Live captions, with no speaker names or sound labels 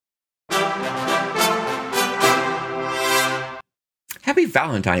Happy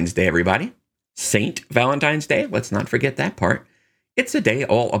Valentine's Day, everybody. Saint Valentine's Day, let's not forget that part. It's a day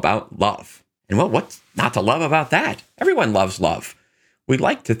all about love. And well, what's not to love about that? Everyone loves love. We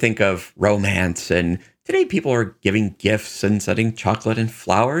like to think of romance, and today people are giving gifts and sending chocolate and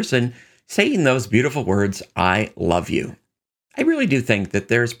flowers and saying those beautiful words, I love you. I really do think that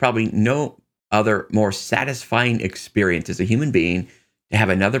there's probably no other more satisfying experience as a human being to have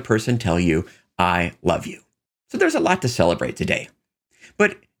another person tell you, I love you. So there's a lot to celebrate today.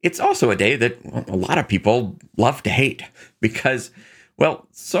 But it's also a day that a lot of people love to hate because, well,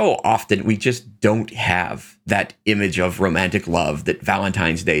 so often we just don't have that image of romantic love that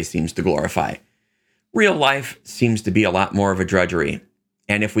Valentine's Day seems to glorify. Real life seems to be a lot more of a drudgery.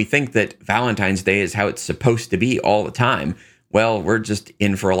 And if we think that Valentine's Day is how it's supposed to be all the time, well, we're just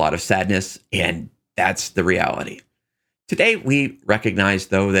in for a lot of sadness, and that's the reality. Today, we recognize,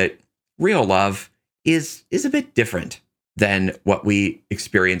 though, that real love is a bit different than what we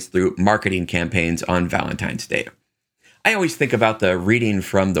experience through marketing campaigns on Valentine's Day. I always think about the reading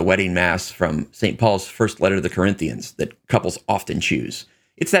from the wedding mass from St. Paul's first letter to the Corinthians that couples often choose.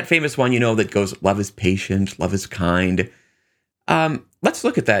 It's that famous one, that goes, love is patient, love is kind. Let's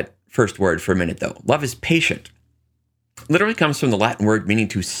look at that first word for a minute, though. Love is patient. Literally comes from the Latin word meaning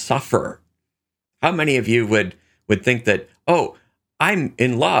to suffer. How many of you would think that, oh, I'm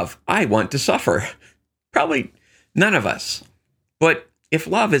in love, I want to suffer? Probably none of us. But if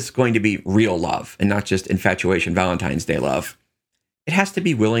love is going to be real love and not just infatuation, Valentine's Day love, it has to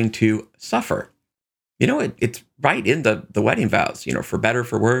be willing to suffer. It's right in the wedding vows, for better,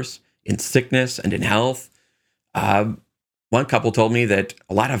 for worse, in sickness and in health. One couple told me that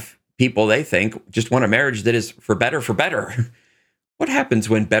a lot of people, they think, just want a marriage that is for better, for better. What happens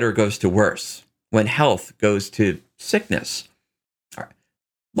when better goes to worse? When health goes to sickness?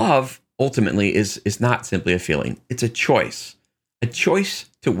 Love ultimately is not simply a feeling. It's a choice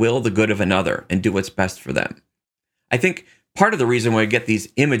to will the good of another and do what's best for them. I think part of the reason why we get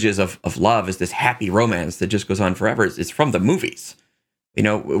these images of love as this happy romance that just goes on forever is from the movies.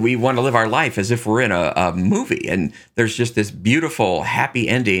 We want to live our life as if we're in a movie, and there's just this beautiful, happy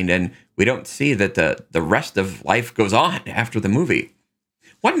ending, and we don't see that the rest of life goes on after the movie.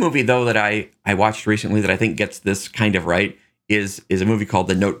 One movie, though, that I watched recently that I think gets this kind of right is a movie called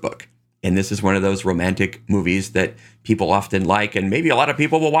The Notebook. And this is one of those romantic movies that people often like, and maybe a lot of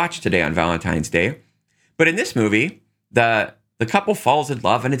people will watch today on Valentine's Day. But in this movie, the couple falls in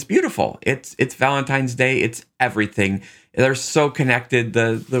love, and it's beautiful. It's Valentine's Day. It's everything. They're so connected.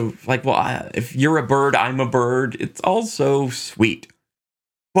 If you're a bird, I'm a bird. It's all so sweet.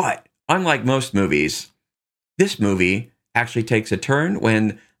 But unlike most movies, this movie actually takes a turn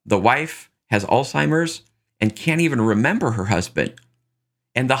when the wife has Alzheimer's and can't even remember her husband.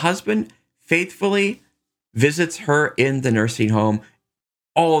 And the husband faithfully visits her in the nursing home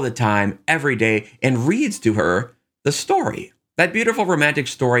all the time, every day, and reads to her the story, that beautiful romantic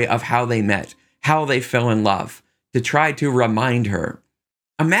story of how they met, how they fell in love, to try to remind her.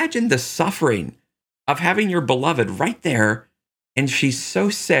 Imagine the suffering of having your beloved right there, and she's so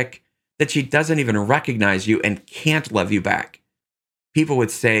sick that she doesn't even recognize you and can't love you back. People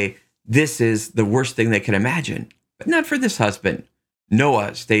would say, this is the worst thing they could imagine, but not for this husband.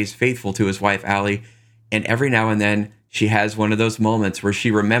 Noah stays faithful to his wife, Allie, and every now and then she has one of those moments where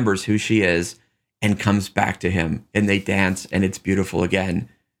she remembers who she is and comes back to him, and they dance, and it's beautiful again.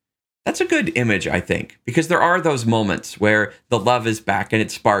 That's a good image, I think, because there are those moments where the love is back and it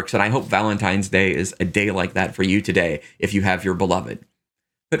sparks, and I hope Valentine's Day is a day like that for you today if you have your beloved.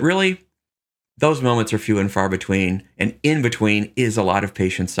 But really, those moments are few and far between, and in between is a lot of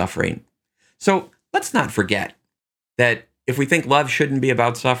patient suffering. So let's not forget that if we think love shouldn't be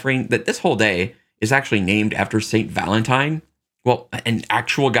about suffering, that this whole day is actually named after Saint Valentine. Well, an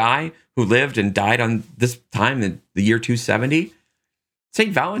actual guy who lived and died on this time in the year 270.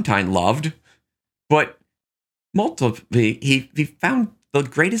 Saint Valentine loved, but he found the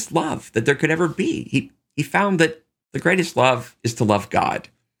greatest love that there could ever be. He found that the greatest love is to love God.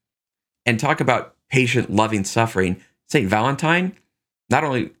 And talk about patient, loving suffering. Saint Valentine not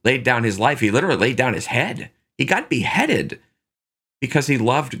only laid down his life, he literally laid down his head. He got beheaded because he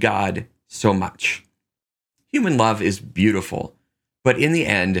loved God so much. Human love is beautiful, but in the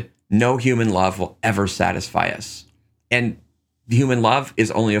end, no human love will ever satisfy us. And human love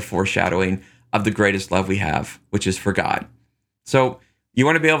is only a foreshadowing of the greatest love we have, which is for God. So you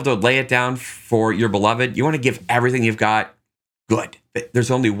want to be able to lay it down for your beloved. You want to give everything you've got. Good. But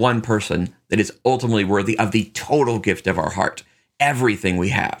there's only one person that is ultimately worthy of the total gift of our heart, everything we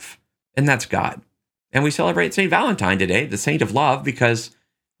have, and that's God. And we celebrate St. Valentine today, the saint of love, because,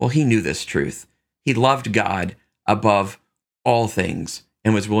 well, he knew this truth. He loved God above all things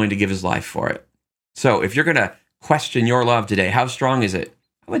and was willing to give his life for it. So if you're going to question your love today, how strong is it?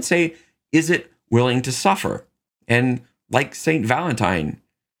 I would say, is it willing to suffer? And like St. Valentine,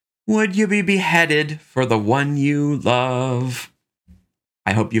 would you be beheaded for the one you love?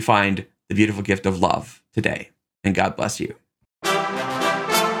 I hope you find the beautiful gift of love today, and God bless you.